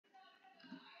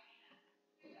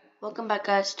Welcome back,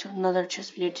 guys, to another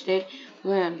chess video. Today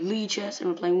we're gonna lead chess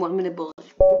and we're playing 1 minute bullet.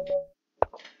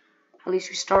 At least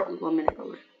we start with 1 minute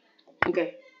bullet.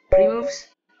 Okay, pre-moves.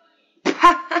 Oh,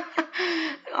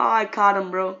 I caught him,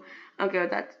 bro. Okay,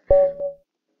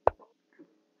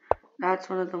 that's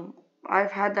one of them.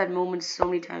 I've had that moment so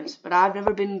many times, but I've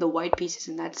never been the white pieces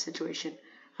in that situation.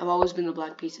 I've always been the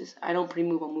black pieces. I don't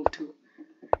pre-move. I'll move too.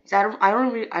 I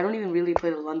don't even really play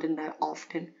the London that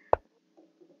often.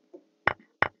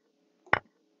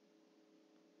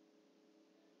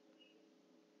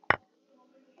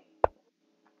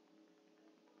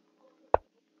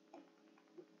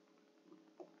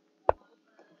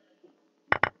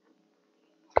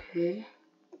 Okay.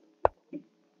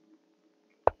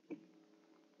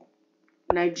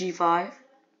 Knight G5.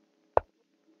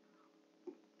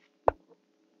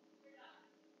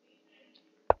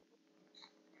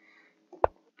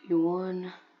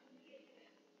 E1.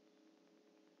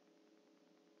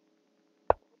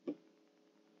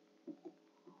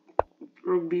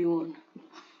 Rook B1.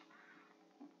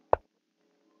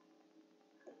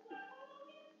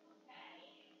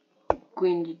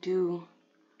 Queen D2.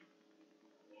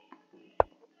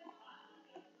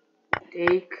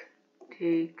 Take.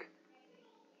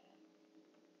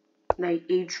 Knight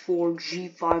H4,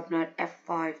 G5, Knight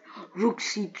F5, Rook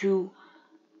C2,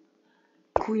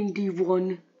 Queen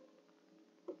D1,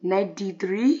 Knight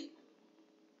D3,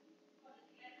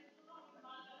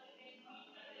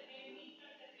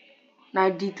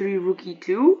 Knight D3, Rook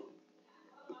E2.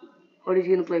 What is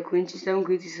he gonna play? Queen C7,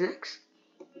 Queen C6?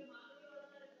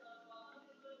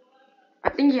 I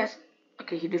think he has.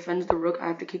 Okay, he defends the rook. I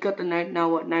have to kick out the knight. Now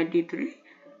what? Knight D3.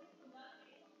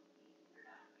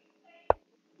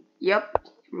 Yep.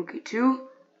 Rook E2.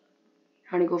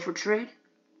 Trying to go for trade.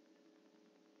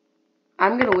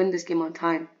 I'm gonna win this game on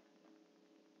time.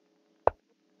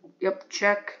 Yep.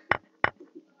 Check.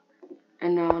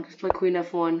 And now let's play Queen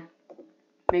F1.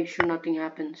 Make sure nothing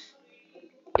happens.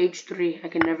 H3. I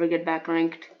can never get back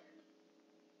ranked.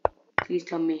 Please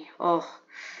tell me. Oh.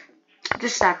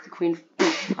 Just sack the queen.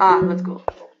 Let's go.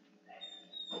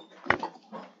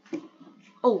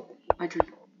 Oh, my turn.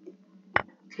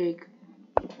 Take.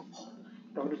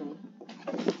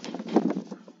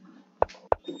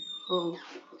 Oh,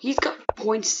 he's got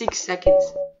 0.6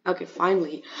 seconds. Okay,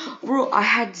 finally. Bro, I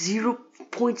had 0.69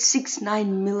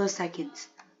 milliseconds.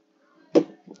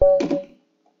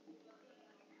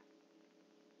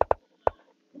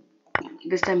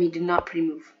 This time he did not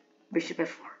pre-move. Bishop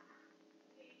F4.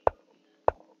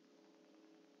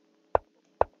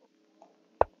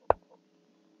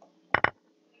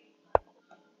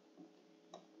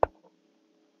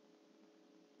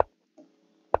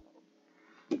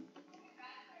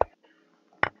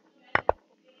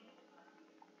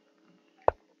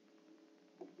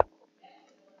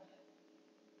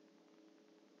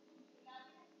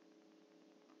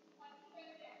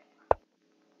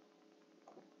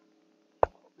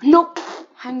 Nope.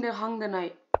 Hung the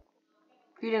knight.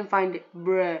 He didn't find it.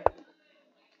 Bruh.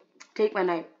 Take my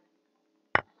knight.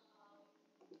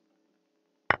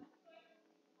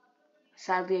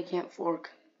 Sadly, I can't fork.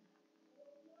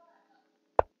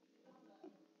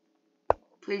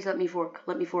 Please let me fork.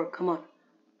 Let me fork. Come on.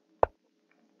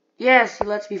 Yes, he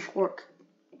lets me fork.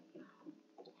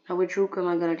 Now which rook am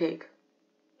I gonna take?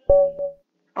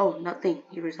 Oh, nothing.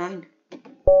 He resigned.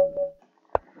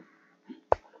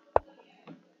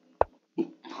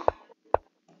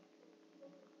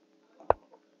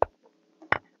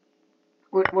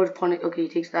 What pawn? Okay, he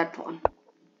takes that pawn.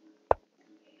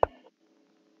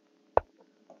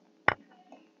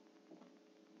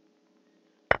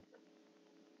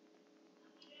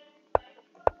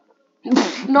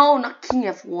 No, not King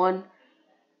F1.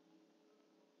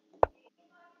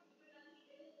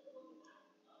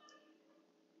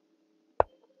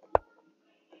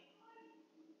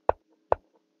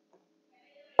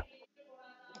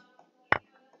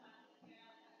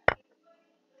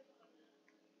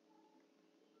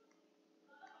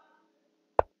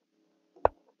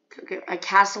 Okay, I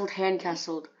hand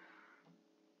castled.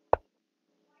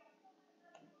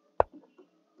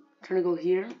 Trying to go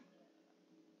here.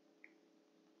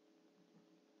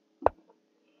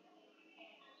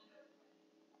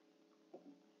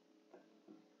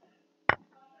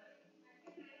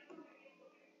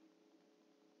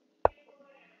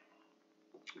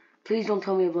 Please don't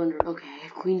tell me a blunder. Okay, I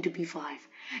have queen to b5.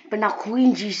 But now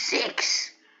queen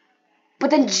g6. But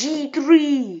then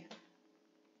g3.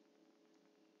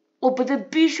 Oh, but then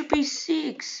bishop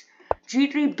a6.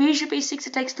 g3, bishop a6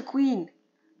 attacks the queen.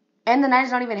 And the knight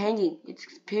is not even hanging. It's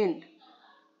pinned.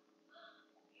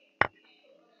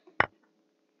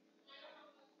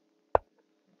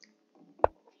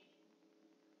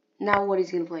 Now what is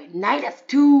he gonna play? Knight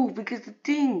f2 because the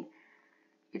thing.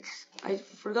 I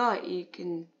forgot you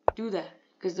can do that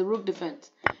because the rook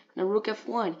defense. Now rook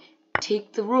f1.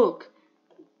 Take the rook.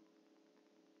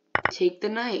 Take the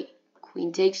knight.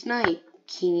 Queen takes knight.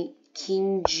 King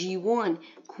g1.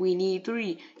 Queen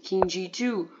e3. King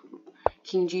g2.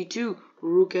 King g2.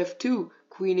 Rook f2.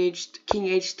 King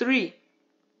h3.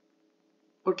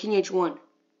 Or king h1.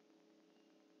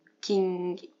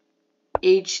 King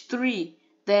h3.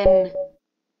 Then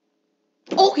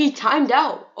oh, he timed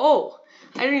out. Oh,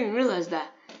 I didn't even realize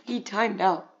that. He timed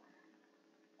out.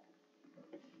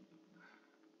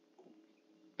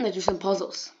 Let's do some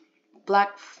puzzles.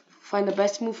 Black, find the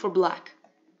best move for black.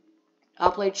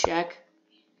 I'll play check.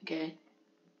 Okay.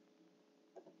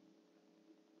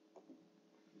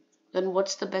 Then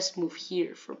what's the best move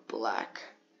here for black?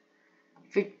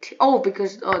 Oh,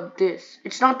 because this.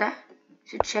 It's not that.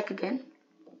 Is it check again?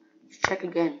 Let's check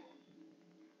again.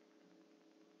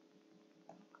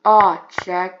 Ah,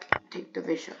 check. Take the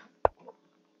bishop.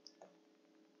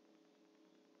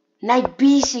 Knight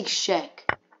b6 check.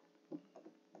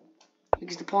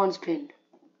 Because the pawn's pinned.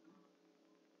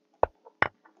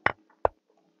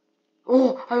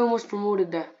 Oh, I almost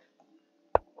promoted that.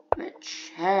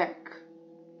 Check.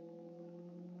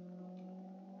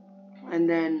 And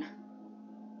then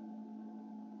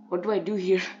what do I do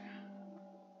here?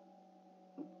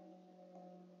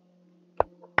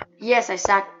 Yes, I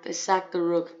sacked the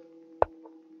rook.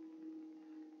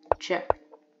 Check.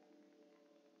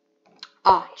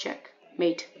 Ah, check.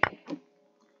 Mate.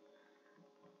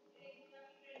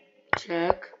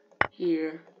 Check.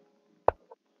 Here.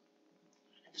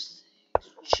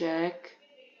 Check.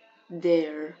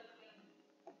 There.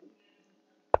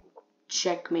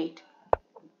 Checkmate.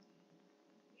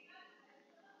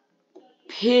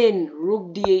 Pin.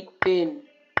 Rook d8 pin.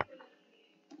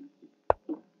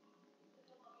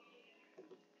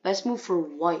 Let's move for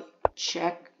white.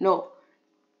 Check. No.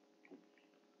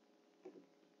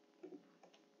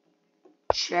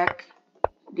 Check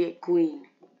the queen.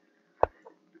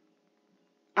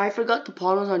 I forgot the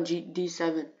pawn was on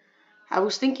d7. I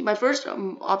was thinking my first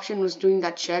option was doing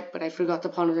that check, but I forgot the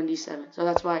pawn was on d7, so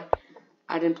that's why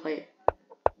I didn't play it.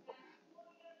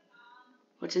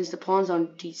 But since the pawn's on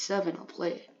d7, I'll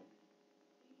play it.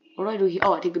 What do I do here?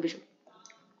 Oh, I take the bishop.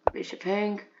 Bishop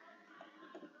hang.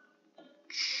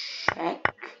 Check.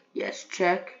 Yes,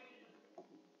 check.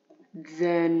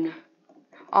 Then,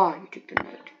 you take the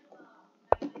knight.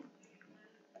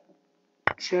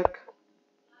 Check.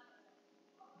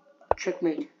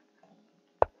 Checkmate.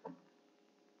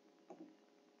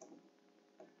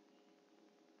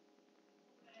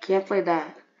 Can't play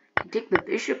that. I take the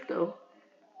bishop though.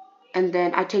 And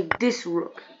then I take this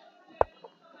rook.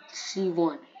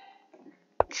 c1.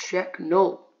 Check.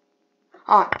 No.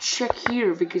 Check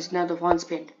here because now the pawn's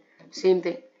pinned. Same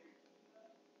thing.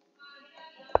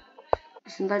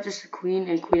 Isn't that just a queen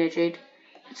and queen h8?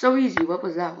 It's so easy. What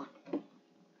was that one?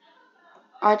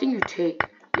 I think you take.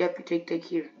 Yep, you take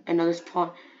here. And now this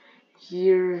pawn.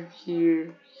 Here,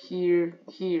 here, here,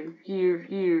 here, here,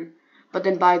 here. But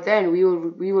then by then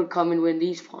we would come and win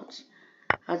these pawns.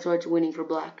 That's why it's winning for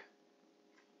black.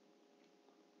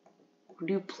 What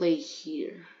do you play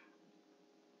here?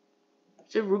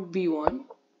 Is it rook b1?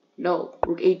 No.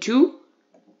 Rook a2?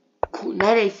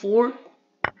 Knight a4?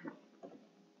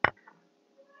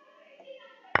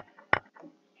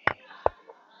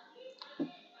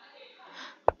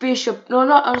 Bishop. No,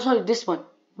 I'm sorry, this one.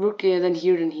 Rook a, then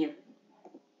here, then here.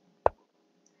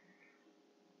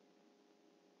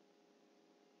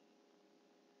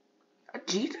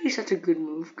 G3 is such a good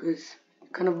move because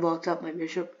it kind of blocks out my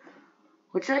bishop.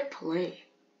 What should I play?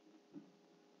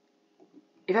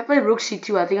 If I play rook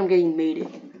c2, I think I'm getting mated.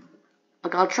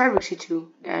 Like, I'll try rook c2.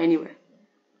 Yeah, anyway.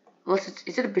 Unless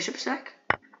is it a bishop sack?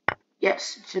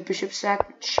 Yes, it's a bishop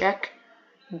sack. Check,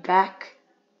 back,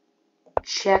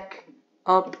 check,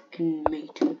 up, and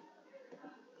mate.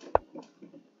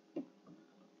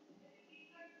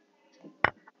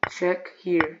 Check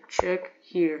here,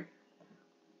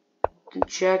 then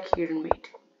check here and mate.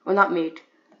 Well, not mate.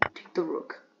 Take the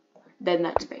rook. Then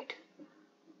that's mate.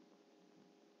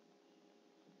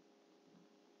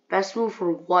 Best move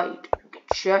for white.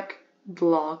 Check,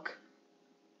 block.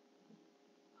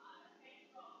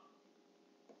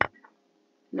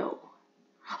 No.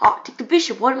 Take the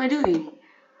bishop. What am I doing?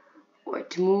 White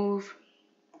to move.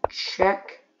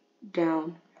 Check,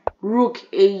 down. Rook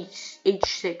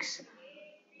h6.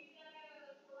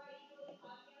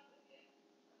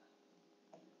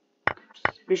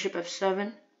 Bishop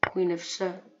f7. Queen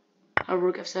f7.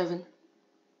 Rook f7.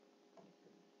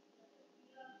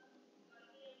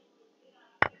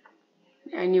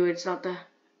 I knew it's not that.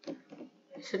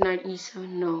 Is it knight e7?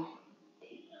 No.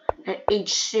 Knight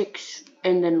h6,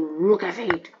 and then rook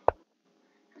f8,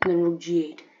 and then rook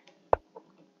g8.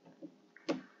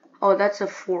 Oh, that's a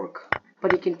fork.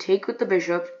 But he can take with the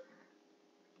bishop,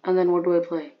 and then what do I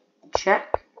play?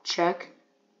 Check, check.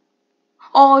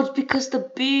 Oh, it's because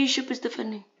the bishop is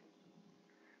defending.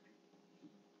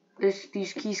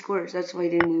 These key squares, that's why I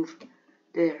didn't move.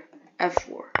 There,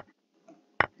 f4.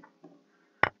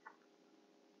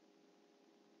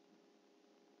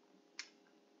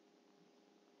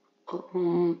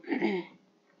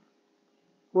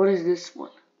 What is this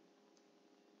one?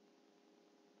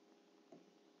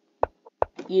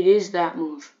 It is that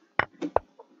move.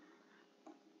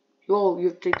 Yo, you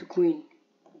have to take the queen.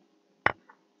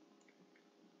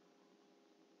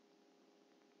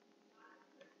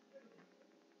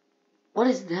 What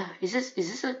is that? Is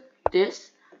this a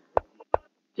this?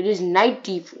 It is knight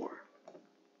d4.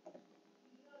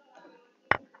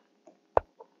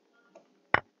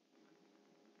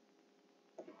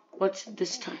 What's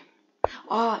this time?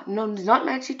 Ah, no, it's not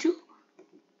knight c2.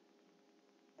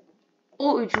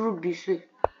 Oh, it's rook d6.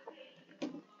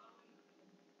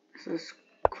 This is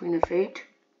queen f8.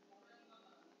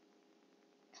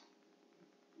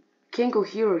 Can't go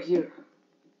here or here.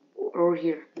 Or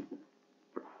here.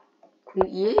 Queen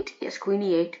e8? Yes, queen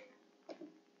e8.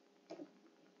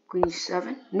 Queen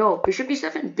e7? No, bishop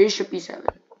e7? Bishop e7.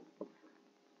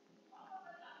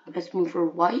 Let's move for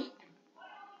white.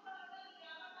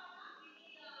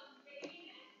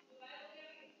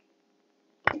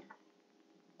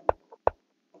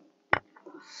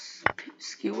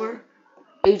 Skewer.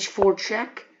 h4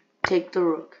 check. Take the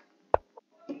rook.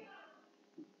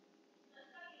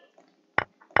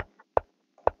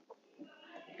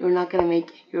 You're not gonna make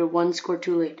it. You're one score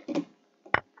too late.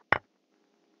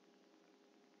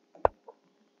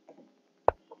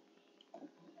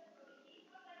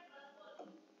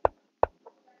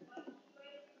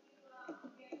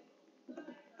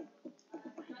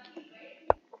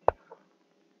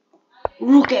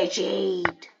 Rook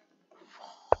h8.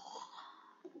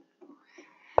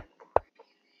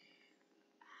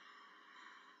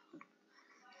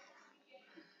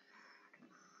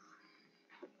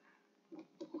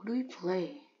 What do we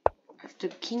play? After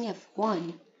king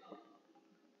f1.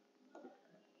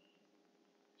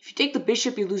 If you take the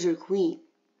bishop, you lose your queen.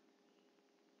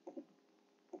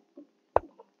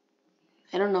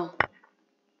 I don't know.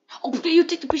 Oh, but you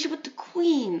take the bishop with the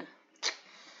queen.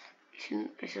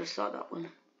 I should have saw that one.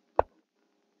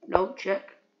 No, check.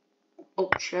 Oh,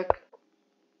 check.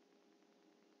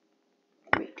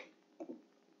 Wait.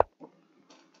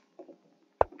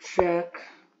 Check.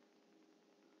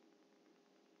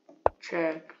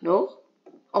 Check. No?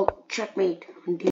 Oh, checkmate.